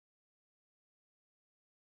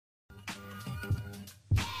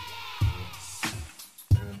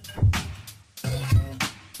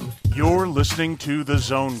You're listening to the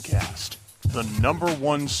Zonecast, the number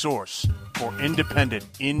one source for independent,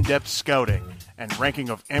 in-depth scouting and ranking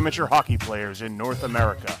of amateur hockey players in North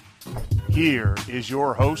America. Here is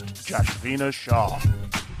your host, Joshvina Shah.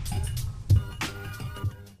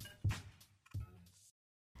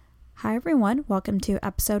 Hi everyone, welcome to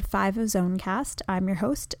episode 5 of Zonecast. I'm your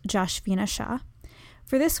host, Joshvina Shah.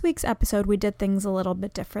 For this week's episode, we did things a little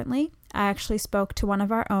bit differently. I actually spoke to one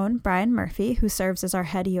of our own, Brian Murphy, who serves as our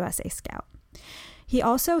head USA scout. He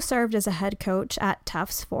also served as a head coach at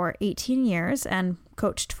Tufts for 18 years and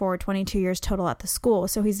coached for 22 years total at the school,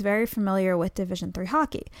 so he's very familiar with Division III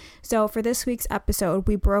hockey. So for this week's episode,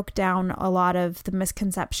 we broke down a lot of the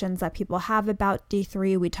misconceptions that people have about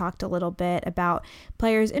D3. We talked a little bit about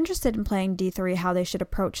players interested in playing D3, how they should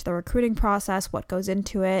approach the recruiting process, what goes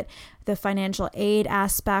into it, the financial aid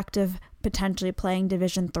aspect of potentially playing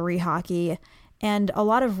Division III hockey, and a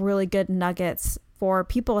lot of really good nuggets for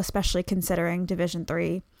people especially considering Division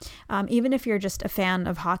III. Even if you're just a fan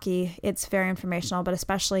of hockey, it's very informational, but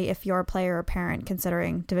especially if you're a player or parent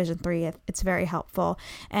considering Division III, it's very helpful.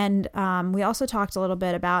 And we also talked a little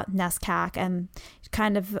bit about NESCAC and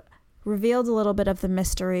kind of revealed a little bit of the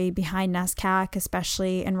mystery behind NESCAC,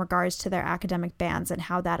 especially in regards to their academic bans and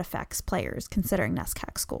how that affects players considering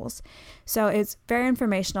NESCAC schools. So it's very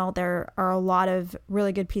informational. There are a lot of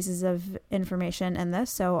really good pieces of information in this,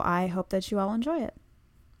 so I hope that you all enjoy it.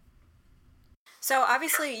 So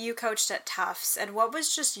obviously you coached at Tufts, and what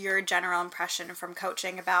was just your general impression from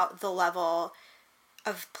coaching about the level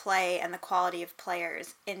of play and the quality of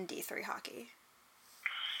players in D3 hockey?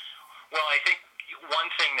 Well, I think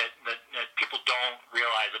one thing that people don't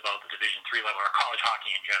realize about the Division III level, or college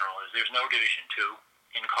hockey in general, is there's no Division II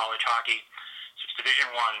in college hockey. So it's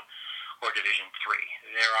Division I or Division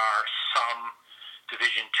III. There are some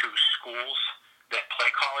Division II schools that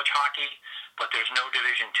play college hockey, but there's no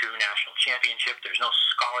Division II national championship. There's no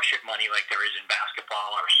scholarship money like there is in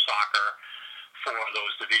basketball or soccer for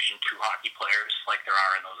those Division II hockey players like there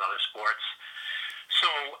are in those other sports.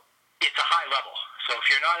 So it's a high level. So if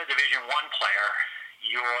you're not a Division I player,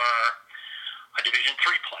 you're a Division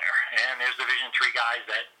III player. And there's Division III guys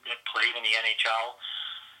that played in the NHL.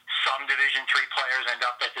 Some Division III players end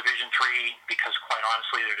up at Division III because, quite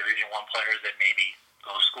honestly, they're Division I players that maybe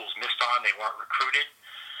those schools missed on. They weren't recruited.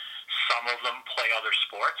 Some of them play other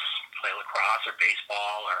sports, play lacrosse or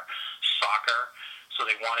baseball or soccer. So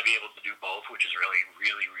they want to be able to do both, which is really,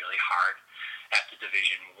 really, really hard at the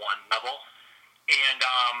Division I level. And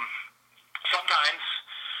sometimes,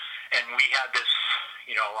 and we had this,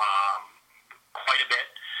 quite a bit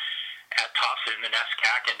at Tufts in the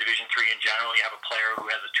NESCAC and Division III in general. You have a player who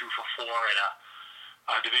has a 2 for 4 at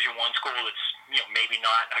a Division I school that's, maybe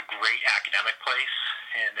not a great academic place,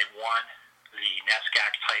 and they want the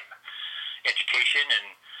NESCAC type education, and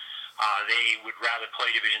they would rather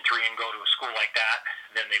play Division III and go to a school like that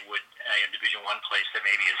than they would a Division I place that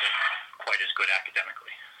maybe isn't quite as good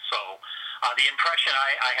academically. So the impression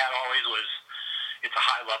I had always was it's a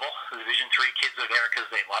high level. The Division III kids are there because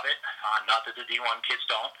they love it. Not that the D1 kids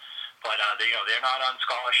don't, but they're not on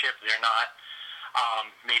scholarship. They're not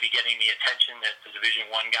maybe getting the attention that the Division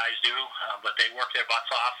I guys do, but they work their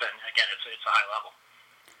butts off. And again, it's a high level.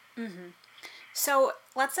 Mm-hmm. So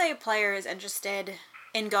let's say a player is interested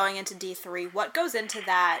in going into D3. What goes into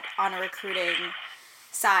that on a recruiting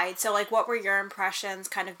side? So what were your impressions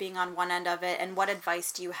kind of being on one end of it, and what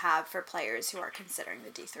advice do you have for players who are considering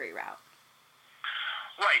the D3 route?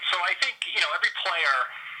 Right. So I think, every player,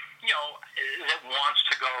 that wants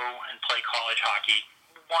to go and play college hockey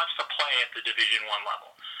wants to play at the Division I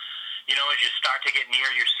level. As you start to get near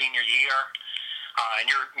your senior year, and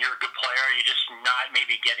you're a good player, you're just not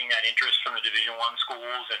maybe getting that interest from the Division I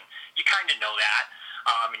schools, and you kind of know that,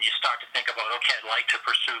 and you start to think about, okay, I'd like to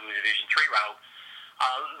pursue the Division III route.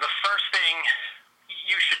 The first thing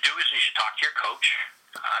you should do is you should talk to your coach,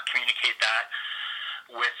 communicate that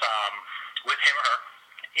with him or her,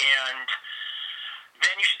 and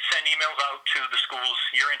then you should send emails out to the schools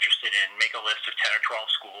you're interested in. Make a list of 10 or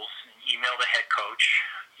 12 schools. Email the head coach.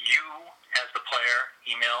 You, as the player,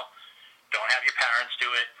 email. Don't have your parents do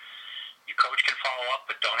it. Your coach can follow up,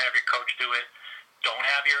 but don't have your coach do it. Don't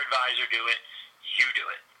have your advisor do it. You do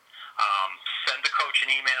it. Send the coach an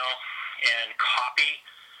email and copy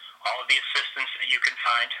all of the assistants that you can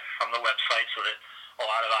find from the website so that a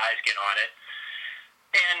lot of eyes get on it.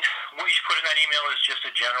 And what you should put in that email is just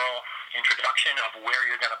a general introduction of where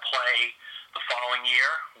you're going to play the following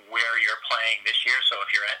year, where you're playing this year. So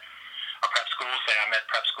if you're at a prep school, say I'm at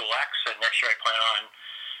prep school X, and next year I plan on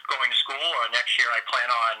going to school, or next year I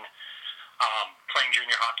plan on playing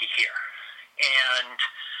junior hockey here. And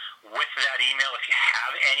with that email, if you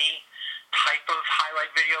have any type of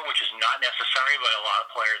highlight video, which is not necessary, but a lot of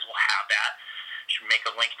players will have that. You should make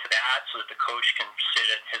a link to that so that the coach can sit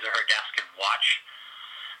at his or her desk and watch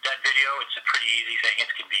that video. It's a pretty easy thing.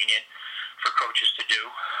 It's convenient for coaches to do.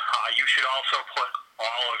 You should also put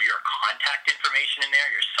all of your contact information in there,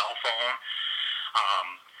 your cell phone,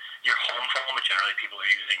 your home phone, but generally people are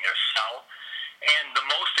using their cell. And the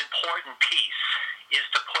most important piece is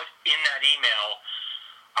to put in that email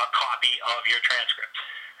a copy of your transcript.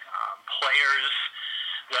 Players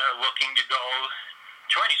that are looking to go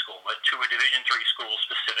to any school, but to a Division III school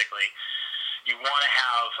specifically, you want to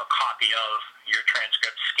have a copy of your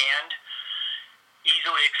transcript scanned,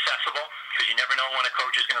 easily accessible, because you never know when a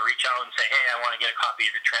coach is going to reach out and say, hey, I want to get a copy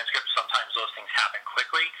of your transcript. Sometimes those things happen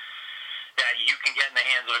quickly, that you can get in the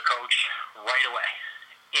hands of a coach right away.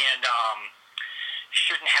 And you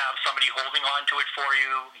shouldn't have somebody holding on to it for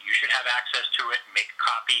you. You should have access to it, make a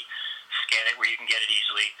copy, scan it where you can get it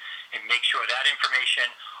easily, and make sure that information,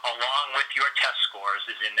 along with your test scores,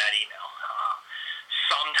 is in that email.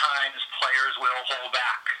 Sometimes players will hold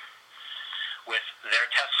back with their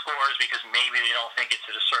test scores because maybe they don't think it's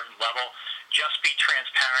at a certain level. Just be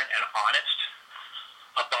transparent and honest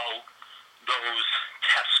about those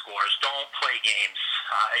test scores. Don't play games.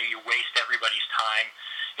 You waste everybody's time.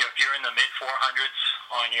 You know, if you're in the mid-400s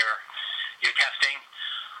on your testing,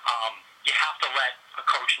 you have to let a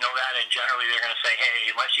coach know that, and generally they're going to say,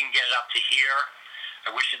 hey, unless you can get it up to here,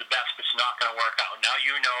 I wish you the best, but it's not going to work out. Now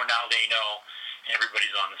you know, now they know, and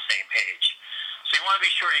everybody's on the same page. So you want to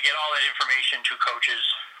be sure you get all that information to coaches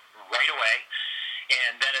right away,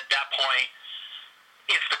 and then at that point,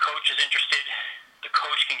 if the coach is interested, the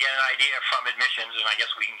coach can get an idea from admissions, and I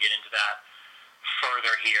guess we can get into that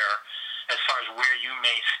further here as far as where you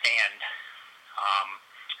may stand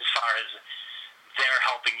as far as they're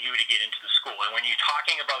helping you to get into the school. And when you're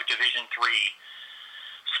talking about Division III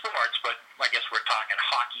sports, but I guess we're talking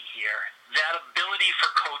hockey here, that ability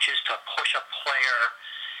for coaches to push a player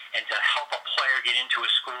and to help a player get into a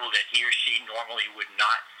school that he or she normally would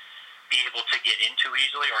not be able to get into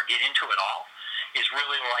easily or get into at all is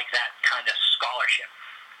really like that kind of scholarship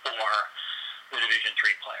for the Division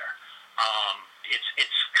III player.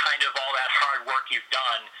 It's kind of all that hard work you've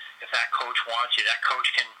done. If that coach wants you, that coach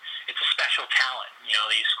can, it's a special talent. You know,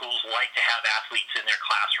 these schools like to have athletes in their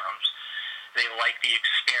classrooms. They like the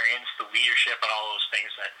experience, the leadership, and all those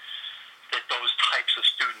things that those types of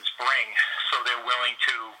students bring. So they're willing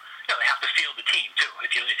to, you know, they have to field the team too.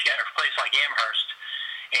 If you have a place like Amherst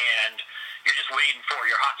and you're just waiting for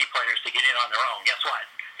your hockey players to get in on their own, guess what?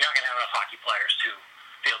 You're not going to have enough hockey players to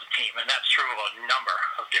field a team, and that's true of a number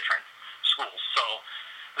of different schools. So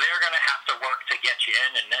they're going to have to work to get you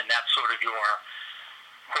in, and then that's sort of your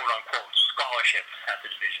quote-unquote scholarship at the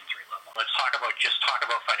Division III level. Let's talk about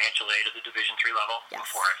financial aid at the Division III level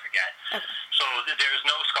before I forget. Okay. So there's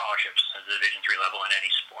no scholarships at the Division III level in any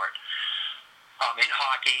sport. In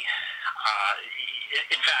hockey,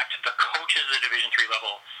 in fact, the coaches at the Division III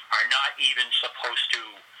level are not even supposed to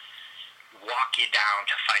walk you down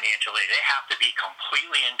to financial aid. They have to be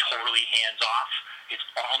completely and totally hands-off. It's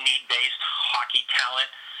all need-based. Hockey talent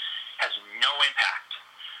has no impact.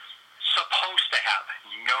 Supposed to have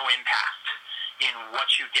no impact in what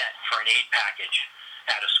you get for an aid package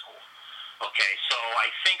at a school. Okay, so I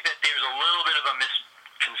think that there's a little bit of a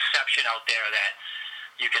misconception out there that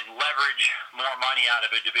you can leverage more money out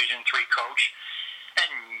of a Division III coach,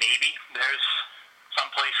 and maybe there's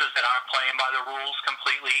some places that aren't playing by the rules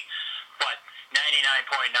completely, but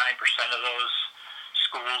 99.9% of those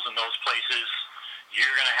schools and those places,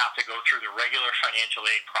 you're going to have to go through the regular financial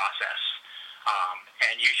aid process.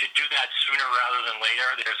 And you should do that sooner rather than later.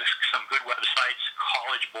 There's some good websites,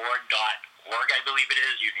 collegeboard.org, I believe it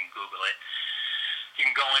is. You can Google it. You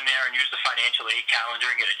can go in there and use the financial aid calendar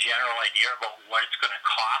and get a general idea about what it's going to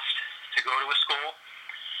cost to go to a school.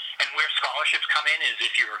 And where scholarships come in is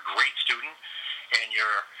if you're a great student and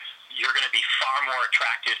you're going to be far more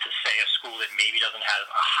attractive to, say, a school that maybe doesn't have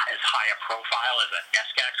as high a profile as a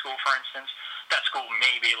NESCAC school, for instance. That school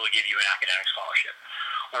may be able to give you an academic scholarship.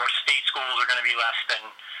 Or state schools are going to be less than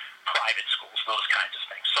private schools, those kinds of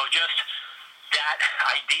things. So just that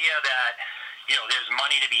idea that, you know, there's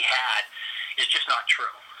money to be had is just not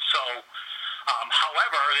true. So,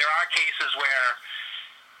 however, there are cases where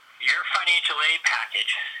your financial aid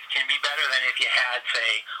package can be better than if you had,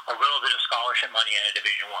 say, a little bit of scholarship money in a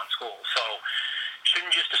Division I school. So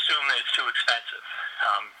shouldn't just assume that it's too expensive.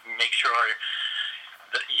 Make sure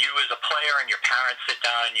that you as a player and your parents sit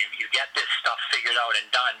down and you get this stuff figured out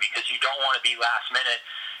and done, because you don't want to be last minute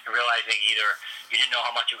and realizing either you didn't know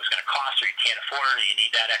how much it was going to cost, or you can't afford it, or you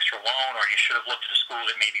need that extra loan, or you should have looked at a school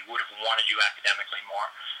that maybe would have wanted you academically more.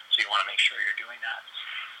 So you want to make sure you're doing that.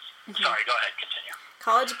 Mm-hmm. Sorry, go ahead, continue.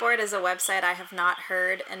 College Board is a website I have not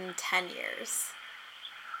heard in 10 years.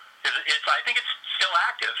 I think it's still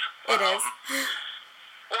active. It is.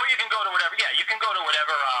 Or you can go to whatever. Yeah, you can go to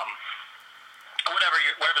whatever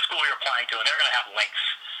school you're applying to, and they're going to have links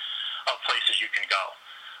of places you can go.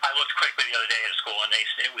 I looked quickly the other day at a school, and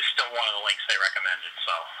it was still one of the links they recommended.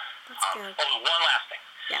 So, that's good. One last thing.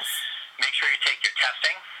 Yes. Make sure you take your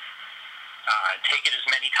testing. Take it as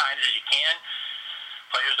many times as you can.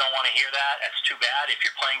 Players don't want to hear that. That's too bad. If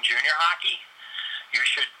you're playing junior hockey, you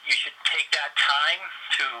should take that time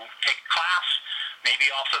to take a class. Maybe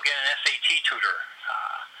also get an SAT tutor.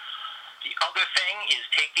 The other thing is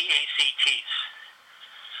take the ACTs.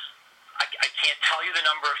 I can't tell you the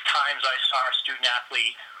number of times I saw a student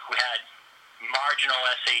athlete who had marginal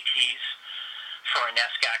SATs for a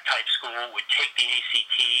NESCAC type school would take the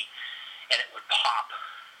ACT and it would pop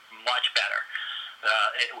much better.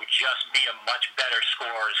 It would just be a much better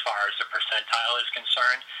score as far as the percentile is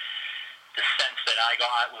concerned. The sense that I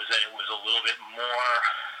got was that it was a little bit more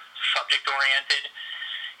subject-oriented,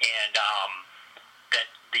 and that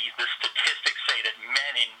the statistics say that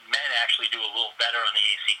men actually do a little better on the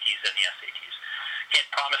ACTs than the SATs. Can't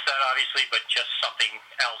promise that, obviously, but just something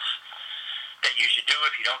else that you should do.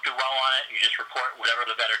 If you don't do well on it, you just report whatever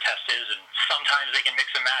the better test is, and sometimes they can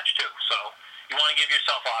mix and match, too. So you want to give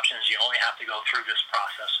yourself options. You only have to go through this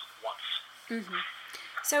process once. Mm-hmm.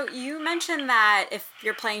 So you mentioned that if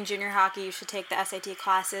you're playing junior hockey, you should take the SAT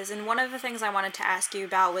classes. And one of the things I wanted to ask you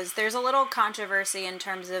about was there's a little controversy in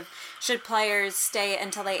terms of should players stay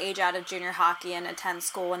until they age out of junior hockey and attend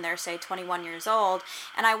school when they're, say, 21 years old.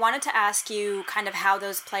 And I wanted to ask you kind of how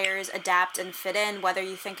those players adapt and fit in, whether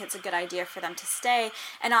you think it's a good idea for them to stay.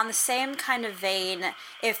 And on the same kind of vein,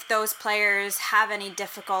 if those players have any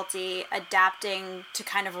difficulty adapting to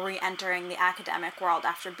kind of re-entering the academic world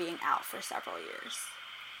after being out for several years.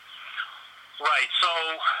 Right, so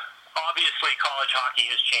obviously college hockey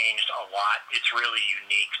has changed a lot. It's really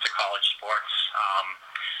unique to college sports,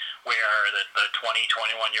 where the 20,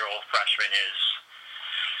 21-year-old freshman is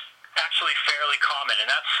actually fairly common, and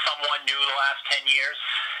that's somewhat new the last 10 years.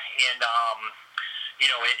 And,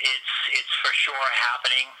 it's for sure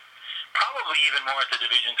happening, probably even more at the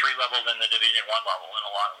Division III level than the Division I level in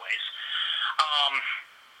a lot of ways.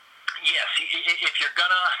 Yes, if you're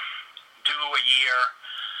going to do a year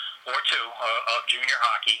or two of junior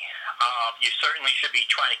hockey, you certainly should be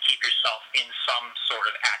trying to keep yourself in some sort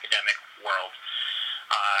of academic world.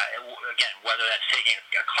 Again, whether that's taking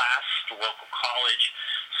a class to local college,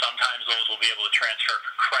 sometimes those will be able to transfer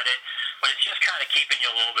for credit, but it's just kind of keeping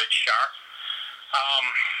you a little bit sharp.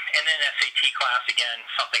 And then SAT class, again,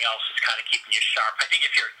 something else is kind of keeping you sharp. I think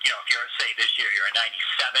if you're say this year you're a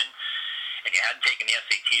 97 and you hadn't taken the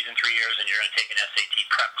SATs in 3 years and you're going to take an SAT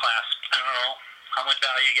prep class, I don't know how much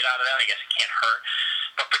value you get out of that. I guess it can't hurt.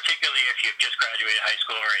 But particularly if you've just graduated high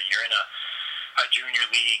school or you're in a junior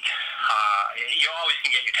league, you always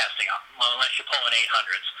can get your testing up. Well, unless you're pulling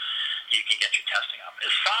 800s, you can get your testing up.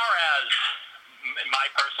 As far as my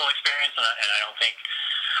personal experience, and I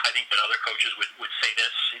think that other coaches would say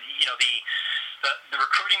this, the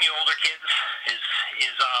recruiting the older kids is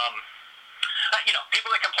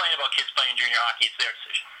people that complain about kids playing junior hockey, it's their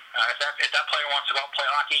decision. If that player wants to go out and play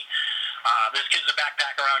hockey, there's kids that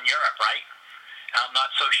backpack around Europe, right? I'm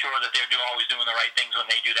not so sure that they're always doing the right things when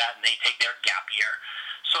they do that and they take their gap year.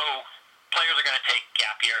 So players are going to take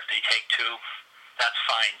gap year if they take two. That's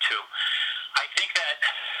fine, too. I think that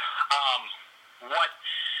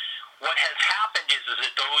what has happened is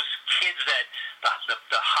that those kids that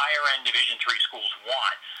the higher-end Division III schools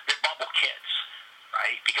want, they're bubble kids,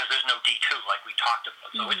 right? Because there's no D2 like we talked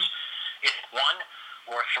about. So it's 1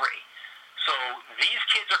 or 3. So these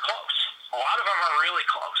kids are close. A lot of them are really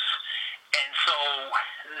close. And so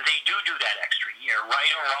they do that extra year.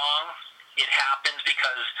 Right or wrong, it happens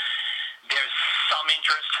because there's some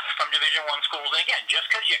interest from Division I schools. And again, just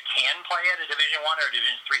because you can play at a Division I or a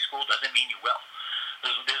Division III school doesn't mean you will.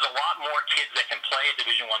 There's a lot more kids that can play at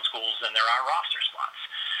Division I schools than there are roster spots.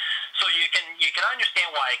 So you can understand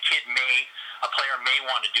why a player may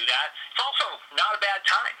want to do that. It's also not a bad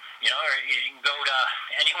time. You can go to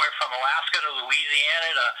anywhere from Alaska to Louisiana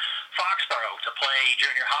to Foxborough to play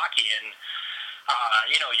junior hockey, and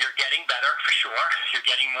you're getting better for sure. You're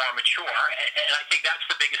getting more mature, and I think that's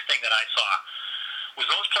the biggest thing that I saw was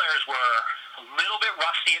those players were a little bit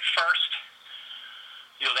rusty at first.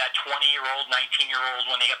 That 20-year-old, 19-year-old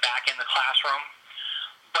when they get back in the classroom.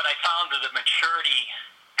 But I found that the maturity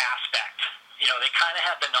aspect they kind of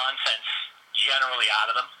had the nonsense generally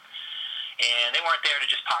out of them. And they weren't there to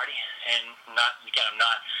just party. And I'm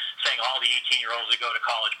not saying all the 18-year-olds that go to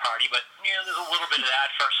college party, but there's a little bit of that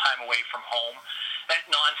first time away from home. That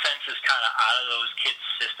nonsense is kind of out of those kids'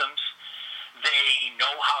 systems. They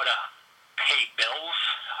know how to pay bills,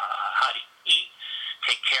 how to eat,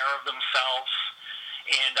 take care of themselves,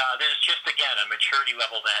 and there's just, again, a maturity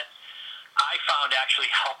level that I found actually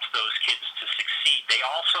helped those kids to succeed. They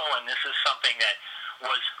also, and this is something that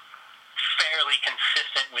was fairly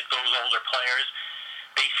consistent with those older players,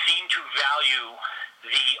 they seem to value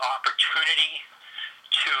the opportunity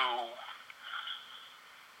to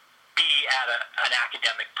be at an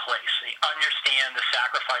academic place. They understand the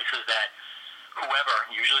sacrifices that whoever,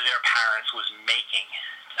 usually their parents, was making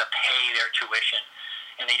to pay their tuition.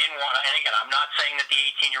 And they didn't want to, and again, I'm not saying that the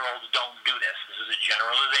 18-year-olds don't do this. This is a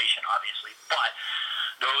generalization, obviously. But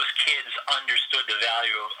those kids understood the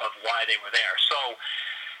value of why they were there. So,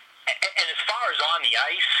 and as far as on the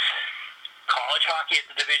ice, college hockey at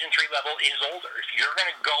the Division III level is older. If you're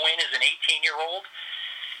going to go in as an 18-year-old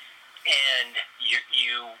and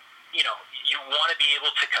you want to be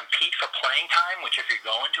able to compete for playing time, which if you're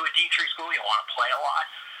going to a D3 school, you want to play a lot,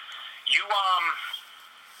 you're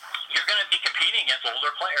going to be competing against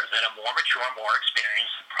older players that are more mature, more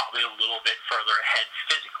experienced, probably a little bit further ahead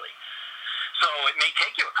physically. So it may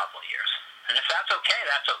take you a couple of years. And if that's okay,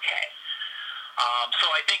 that's okay. So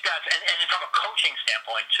I think that's, and from a coaching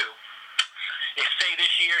standpoint too, if say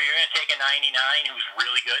this year you're going to take a 99 who's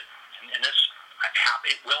really good, and this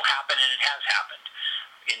it will happen and it has happened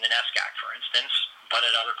in the NESCAC, for instance, but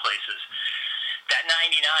at other places, that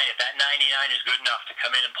 99, if that 99 is good enough to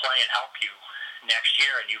come in and play and help you next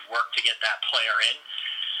year and you've worked to get that player in,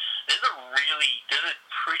 there's a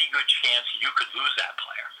pretty good chance you could lose that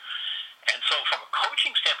player. And so from a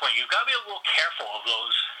coaching standpoint, you've got to be a little careful of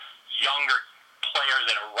those younger players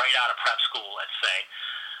that are right out of prep school, let's say,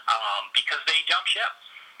 because they jump ship.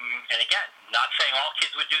 And again, not saying all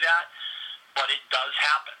kids would do that, but it does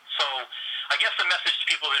happen. So I guess the message to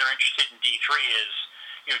people that are interested in D3 is,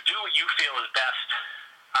 do what you feel is best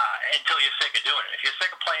until you're sick of doing it. If you're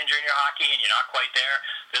sick of playing junior hockey and you're not quite there,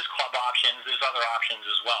 there's club options, there's other options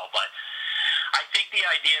as well. But I think the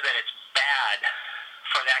idea that it's bad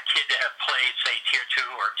for that kid to have played, say, Tier 2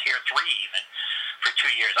 or Tier 3 even for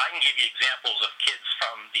 2 years. I can give you examples of kids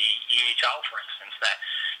from the EHL, for instance, that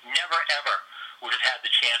never, ever would have had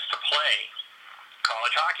the chance to play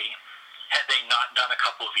college hockey had they not done a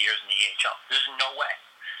couple of years in the EHL. There's no way.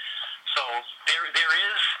 So there is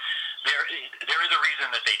a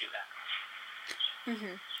reason that they do that.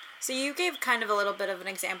 Mm-hmm. So you gave kind of a little bit of an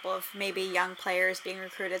example of maybe young players being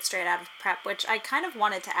recruited straight out of prep, which I kind of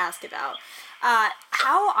wanted to ask about.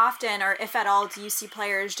 How often, or if at all, do you see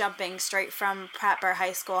players jumping straight from prep or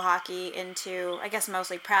high school hockey into, I guess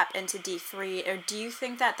mostly prep, into D3? Or do you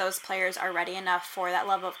think that those players are ready enough for that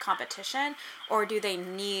level of competition, or do they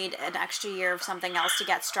need an extra year of something else to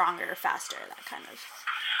get stronger, faster, that kind of?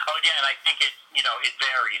 Oh, again, I think it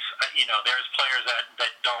varies. There's players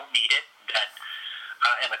that don't need it,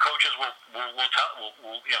 and the coaches will tell,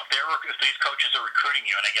 if these coaches are recruiting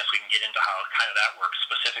you, and I guess we can get into how kind of that works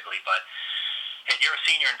specifically, but if you're a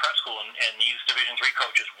senior in prep school and these Division III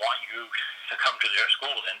coaches want you to come to their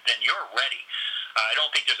school, then you're ready. I don't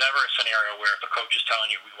think there's ever a scenario where if a coach is telling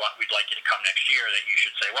you we'd like you to come next year, that you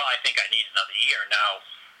should say, well, I think I need another year. Now,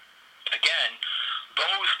 again,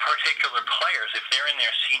 those particular players, if they're in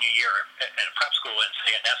their senior year at a prep school and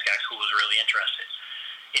say a NESCAC school is really interested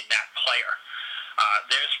in that player,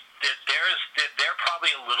 they're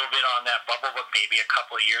probably a little bit on that bubble, but maybe a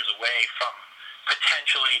couple of years away from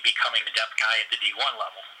potentially becoming the depth guy at the D1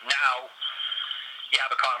 level. Now, you have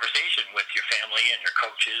a conversation with your family and your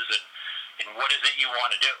coaches, and what is it you want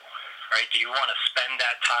to do, right? Do you want to spend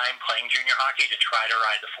that time playing junior hockey to try to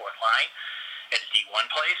ride the fourth line at a D1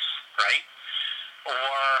 place, right?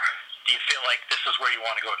 Or do you feel like this is where you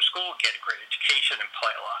want to go to school, get a great education, and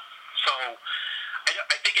play a lot? So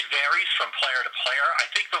I think it varies from player to player. I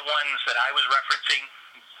think the ones that I was referencing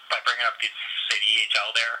by bringing up the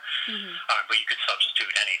EHL there, but you could substitute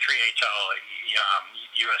NA3HL,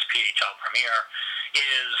 USPHL Premier,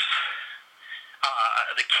 is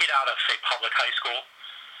the kid out of, say, public high school.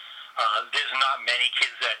 There's not many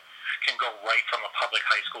kids that can go right from a public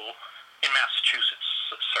high school in Massachusetts,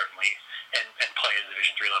 certainly, and play at the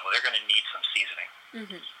Division III level. They're going to need some seasoning.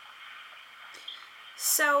 Mm-hmm.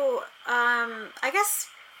 So, I guess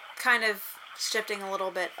kind of shifting a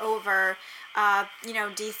little bit over,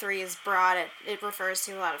 D3 is broad. It refers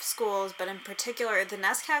to a lot of schools, but in particular, the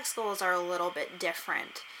NESCAC schools are a little bit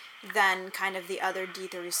different. than kind of the other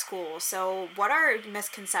D3 schools. So what are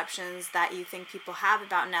misconceptions that you think people have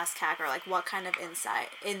about NESCAC, or like what kind of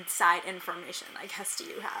inside information, I guess, do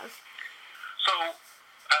you have? So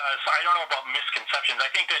I don't know about misconceptions.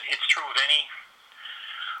 I think that it's true of any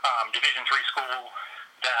Division III school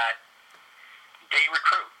that they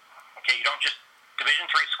recruit. Okay, you don't just, Division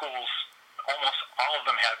III schools, almost all of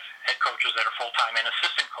them have head coaches that are full-time and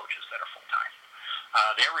assistant coaches that are full-time.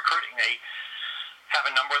 They're recruiting. They have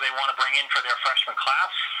a number they want to bring in for their freshman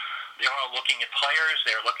class. They're all looking at players.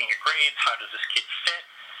 They're looking at grades. How does this kid fit?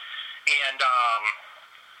 And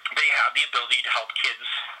they have the ability to help kids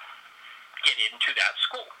get into that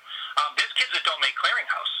school. There's kids that don't make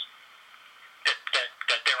clearinghouse.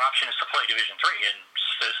 That their option is to play Division III, and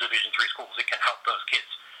there's Division III schools that can help those kids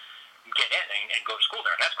get in and go to school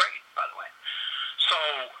there, and that's great, by the way. So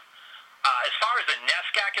as far as the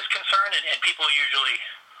NESCAC is concerned, and people usually,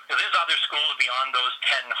 there's other schools beyond those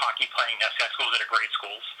 10 hockey-playing NESCAC schools that are great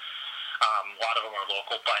schools. A lot of them are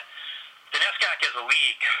local, but the NESCAC as a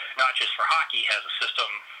league, not just for hockey, has a system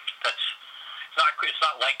that's it's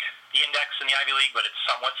not like the Index and the Ivy League, but it's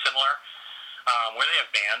somewhat similar, where they have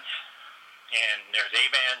bands, and there's A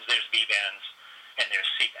bands, there's B bands, and there's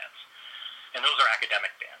C bands, and those are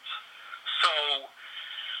academic bands. So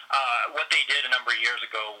what they did a number of years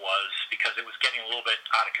ago was, because it was getting a little bit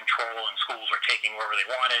out of control and schools were taking wherever they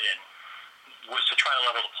wanted, and was to try to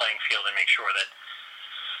level the playing field and make sure that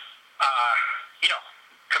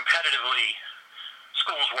competitively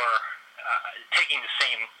schools were taking the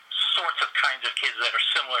same sorts of kinds of kids that are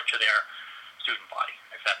similar to their student body,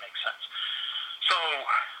 if that makes sense. So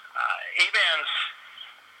A-bands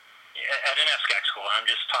at an NESCAC school, I'm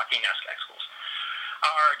just talking NESCAC schools,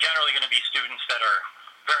 are generally going to be students that are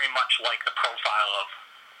very much like the profile of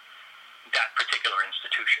that particular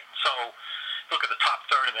institution. So look at the top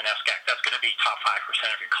third of the NESCAC. That's going to be top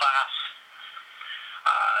 5% of your class.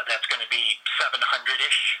 That's going to be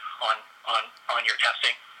 700-ish on your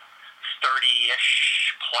testing,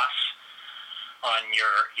 30-ish plus on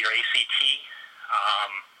your ACT.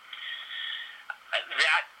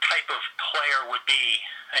 That type of player would be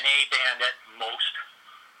an A band at most.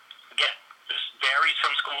 Again, this varies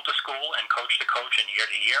from school to school and coach to coach and year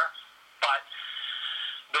to year, but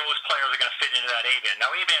those players are going to fit into that A band.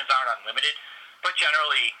 Now, A bands aren't unlimited, but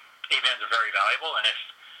generally A bands are very valuable, and if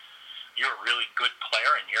you're a really good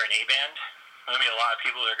player and you're an A band, there's going to be a lot of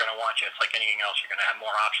people that are going to want you. It's like anything else. You're going to have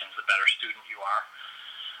more options the better student you are.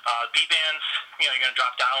 B bands, you're going to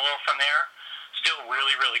drop down a little from there. Still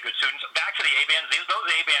really, really good students. Back to the A bands. Those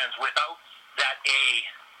A bands, without that A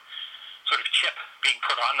sort of chip being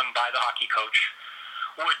put on them by the hockey coach,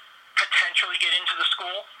 would potentially get into the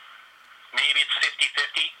school. Maybe it's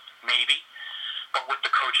 50-50, maybe. But with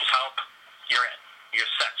the coach's help, you're in. You're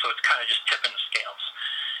set. So it's kind of just tipping the scales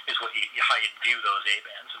is what how you view those A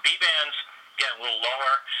bands. B bands, again, a little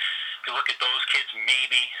lower. If you look at those kids,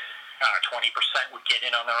 maybe 20% would get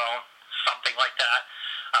in on their own, something like that.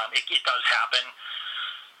 It does happen.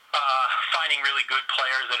 Finding really good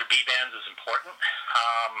players that are B bands is important.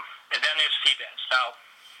 And then there's C bands. Now,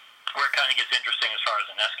 where it kind of gets interesting as far as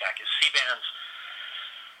the NESCAC is, C bands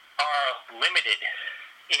are limited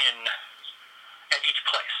at each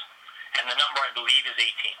place. And the number, I believe, is 18.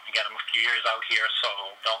 Again, I'm a few years out here,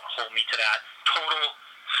 so don't hold me to that. Total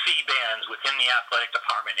C bands within the athletic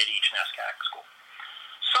department at each NESCAC school.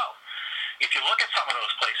 So, if you look at some of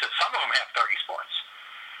those places, some of them have 30 sports.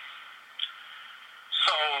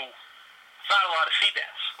 So, it's not a lot of C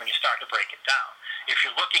bands when you start to break it down. If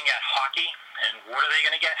you're looking at hockey, and what are they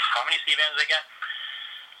going to get? How many C bands they get?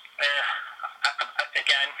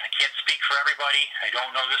 Again, I can't speak for everybody. I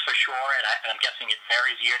don't know this for sure, and I'm guessing it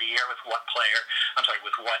varies year to year with what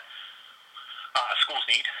schools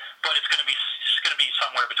need. But it's going to be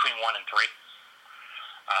somewhere between 1 and 3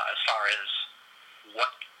 as far as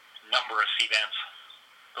what number of C bands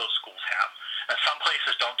those schools have. And some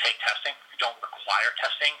places don't take testing, don't require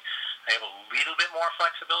testing. They have a little bit more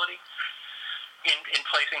flexibility in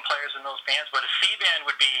placing players in those bands. But a C band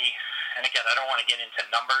would be, and again, I don't want to get into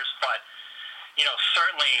numbers, but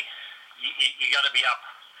certainly you got to be up,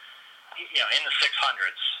 in the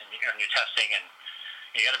 600s in your testing, and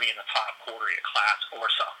you got to be in the top quarter of your class or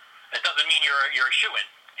so. That doesn't mean you're a shoo-in.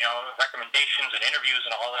 Recommendations and interviews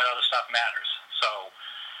and all that other stuff matters. So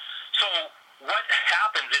what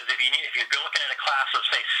happens is if you're looking at a class of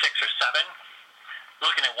say 6 or 7, you're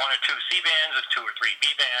looking at 1 or 2 C bands, 2 or 3 B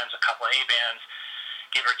bands, a couple of A bands,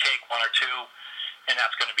 give or take 1 or 2, and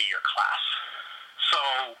that's going to be your class. So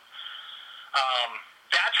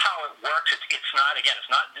that's how it works. It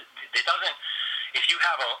doesn't, if you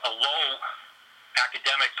have a low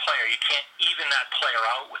academic player, you can't even that player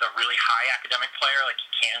out with a really high academic player like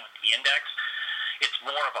you can with the index. It's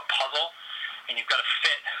more of a puzzle, and you've got to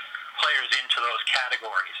fit players into those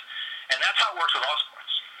categories. And that's how it works with all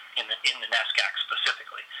sports, in the NESCAC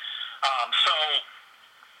specifically. So,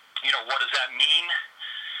 what does that mean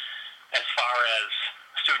as far as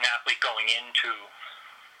a student athlete going into,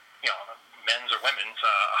 men's or women's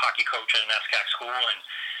hockey coach at a NESCAC school? And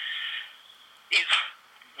is,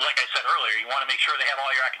 like I said earlier, you want to make sure they have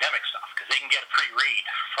all your academic stuff, because they can get a pre-read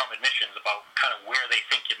from admissions about kind of where they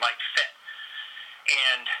think you might fit.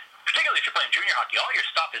 And particularly if you're playing junior hockey, all your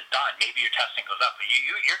stuff is done. Maybe your testing goes up, but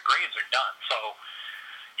your grades are done. So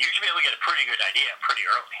you should be able to get a pretty good idea pretty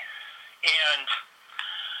early. And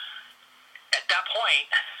at that point,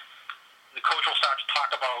 the coach will start to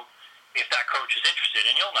talk about if that coach is interested,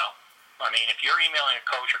 and you'll know. I mean, if you're emailing a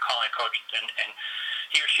coach or calling a coach and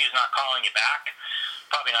he or she is not calling you back,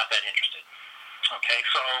 probably not that interested. Okay,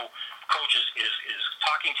 so coach is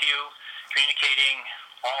talking to you, communicating,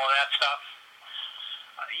 all of that stuff.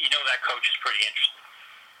 That coach is pretty interested.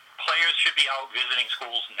 Players should be out visiting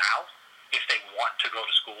schools now if they want to go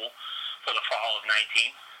to school for the fall of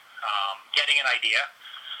 19. Getting an idea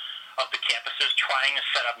of the campuses, trying to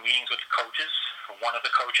set up meetings with the coaches, or one of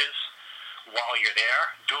the coaches, while you're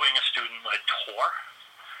there, doing a student-led tour,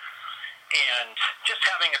 and just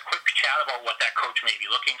having a quick chat about what that coach may be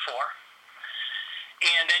looking for.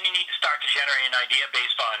 And then you need to start to generate an idea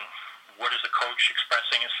based on what is the coach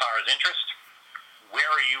expressing as far as interest. Where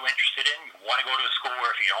are you interested in? You want to go to a school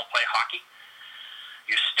where if you don't play hockey,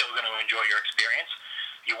 you're still going to enjoy your experience.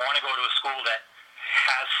 You want to go to a school that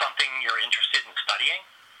has something you're interested in studying,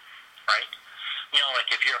 right? Like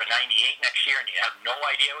if you're a 98 next year and you have no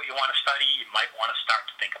idea what you want to study, you might want to start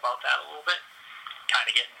to think about that a little bit. Kind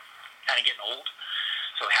of getting old,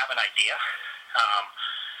 so have an idea.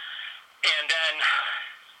 And then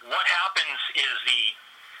what happens is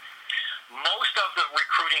most of the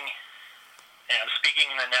recruiting, and I'm speaking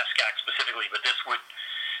in the NESCAC specifically, but this would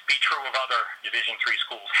be true of other Division III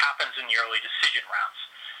schools, happens in the early decision rounds.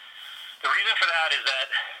 The reason for that is that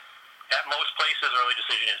at most places, early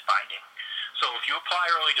decision is binding. So if you apply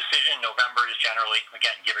early decision, November is generally,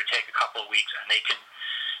 again, give or take a couple of weeks, and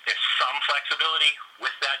there's some flexibility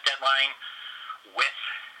with that deadline with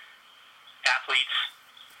athletes.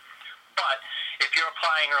 But if you're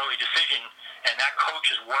applying early decision and that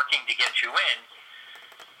coach is working to get you in,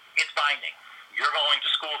 it's binding. You're going to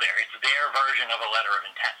school there. It's their version of a letter of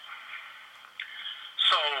intent.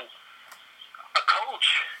 So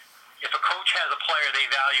if a coach has a player they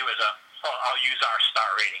value as I'll use our star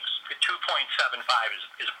ratings. A 2.75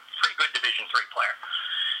 is a pretty good Division III player.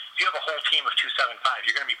 If you have a whole team of 2.75,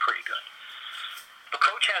 you're going to be pretty good. If a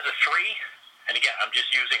coach has a 3, and again, I'm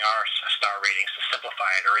just using our star ratings to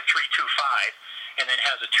simplify it, or a 3.25, and then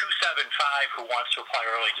has a 2.75 who wants to apply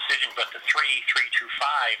early decision, but the 3.25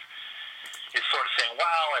 is sort of saying,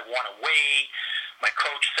 well, I want to wait. My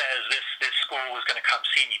coach says this school is going to come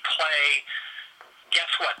see me play.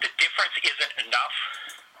 Guess what? The difference isn't enough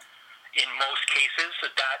in most cases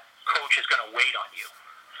that coach is going to wait on you.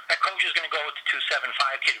 That coach is going to go with the 2.75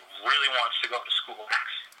 kid who really wants to go to school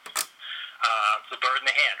next. It's the bird in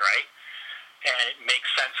the hand, right? And it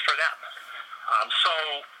makes sense for them. So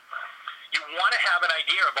you want to have an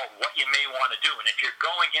idea about what you may want to do. And if you're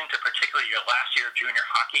going into particularly your last year of junior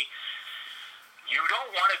hockey, you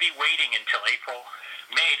don't want to be waiting until April,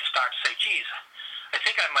 May to start to say, geez, I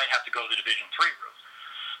think I might have to go the Division III route,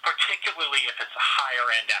 particularly if it's a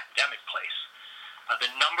higher-end academic place. The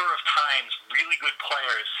number of times really good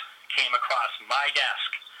players came across my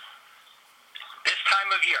desk this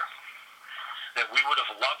time of year that we would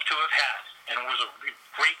have loved to have had, and was a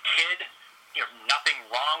great kid, nothing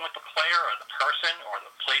wrong with the player or the person or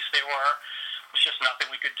the place they were. It was just nothing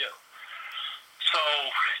we could do. So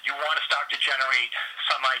you want to start to generate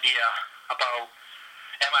some idea about,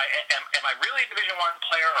 am I really a Division I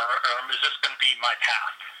player, or is this going to be my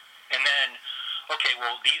path? And then, okay,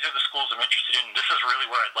 well, these are the schools I'm interested in. This is really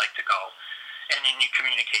where I'd like to go. And then you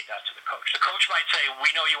communicate that to the coach. The coach might say, we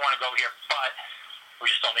know you want to go here, but we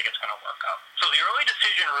just don't think it's going to work out. So the early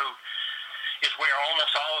decision route is where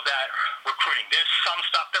almost all of that recruiting, there's some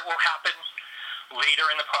stuff that will happen later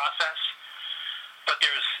in the process, but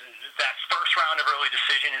there's that first round of early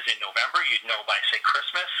decision is in November. You'd know by, say,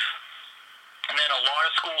 Christmas. And then a lot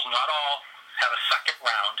of schools, not all, have a second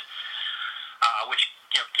round, which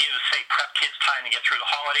gives, say, prep kids time to get through the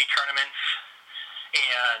holiday tournaments,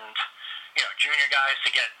 and junior guys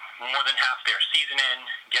to get more than half their season in,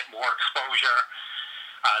 get more exposure.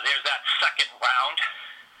 There's that second round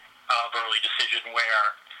of early decision where,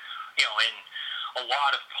 in a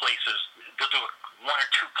lot of places, they'll do one or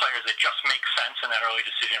two players that just make sense in that early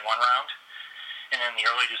decision 1 round. And then the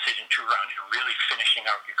early decision 2 round, you're really finishing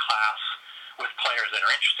out your class with players that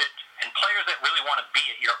are interested and players that really want to be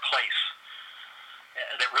at your place,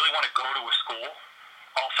 that really want to go to a school,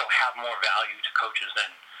 also have more value to coaches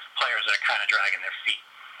than players that are kind of dragging their feet.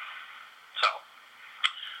 So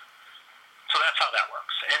that's how that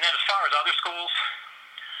works. And then as far as other schools,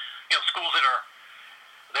 schools that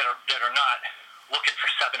are not looking for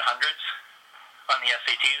 700s on the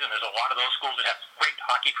SATs, and there's a lot of those schools that have great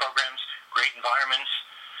hockey programs, great environments.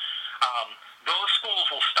 Those schools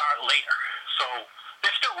will start later, so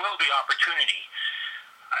there still will be opportunity.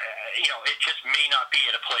 It just may not be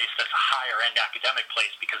at a place that's a higher-end academic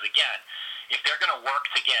place because, again, if they're going to work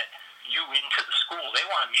to get you into the school, they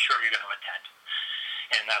want to be sure you're going to attend,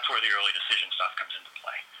 and that's where the early decision stuff comes into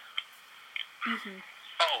play. Mm-hmm.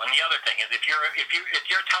 Oh, and the other thing is if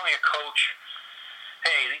you're telling a coach,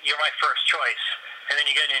 hey, you're my first choice, and then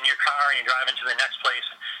you get in your car and you drive into the next place,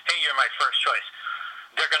 hey, you're my first choice,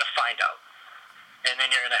 they're going to find out, and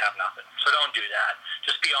then you're going to have nothing. So don't do that.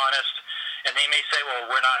 Just be honest, and they may say, well,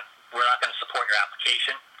 we're not going to support your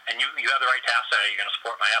application, and you have the right to ask that, are you going to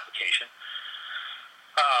support my application?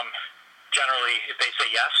 Generally, if they say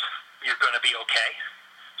yes, you're going to be okay.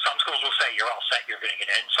 Some schools will say you're all set, you're going to get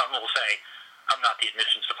in. Some will say, I'm not the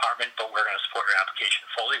admissions department, but we're going to support your application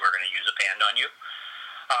fully. We're going to use a band on you.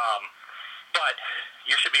 But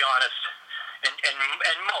you should be honest,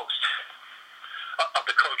 and most of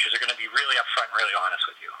the coaches are going to be really upfront and really honest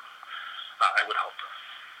with you. I would hope.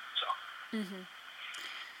 So. Mm-hmm.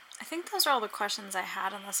 I think those are all the questions I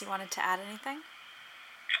had, unless you wanted to add anything.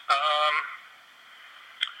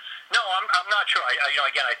 No, I'm not sure.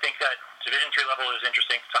 Again, I think that Division III level is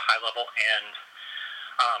interesting. It's a high level, and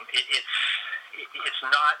it's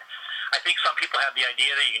not. I think some people have the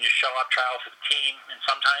idea that you can just show up, try out for the team, and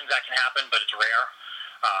sometimes that can happen, but it's rare.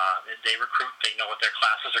 They recruit. They know what their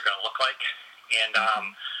classes are going to look like, and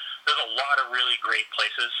there's a lot of really great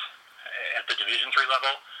places at the Division III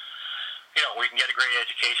level. We can get a great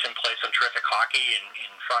education, play some terrific hockey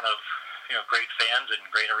in front of great fans and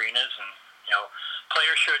great arenas, and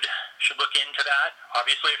players should look into that.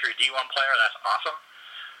 Obviously, if you're a D1 player, that's awesome.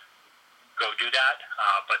 Go do that.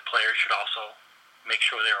 But players should also make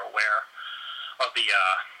sure they're aware of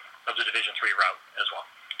the Division III route as well.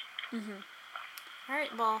 Mm-hmm. All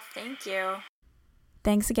right. Well, thank you.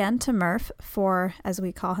 Thanks again to Murph for, as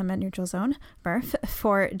we call him at Neutral Zone, Murph,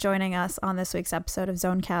 for joining us on this week's episode of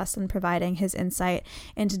Zonecast and providing his insight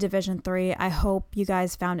into Division III. I hope you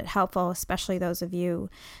guys found it helpful, especially those of you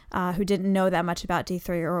who didn't know that much about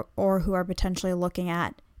D3 or who are potentially looking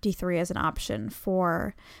at D3 as an option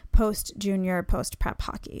for post-junior, post-prep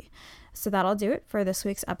hockey. So that'll do it for this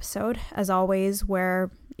week's episode. As always, where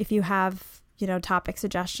if you have topic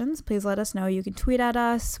suggestions, please let us know. You can tweet at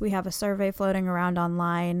us. We have a survey floating around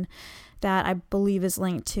online that I believe is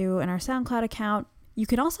linked to in our SoundCloud account. You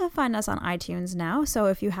can also find us on iTunes now. So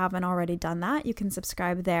if you haven't already done that, you can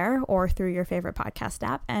subscribe there or through your favorite podcast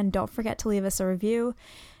app. And don't forget to leave us a review.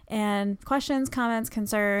 And questions, comments,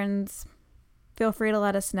 concerns, feel free to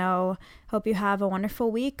let us know. Hope you have a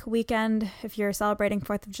wonderful weekend. If you're celebrating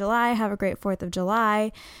 4th of July, have a great 4th of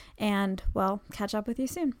July. And, well, catch up with you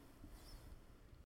soon.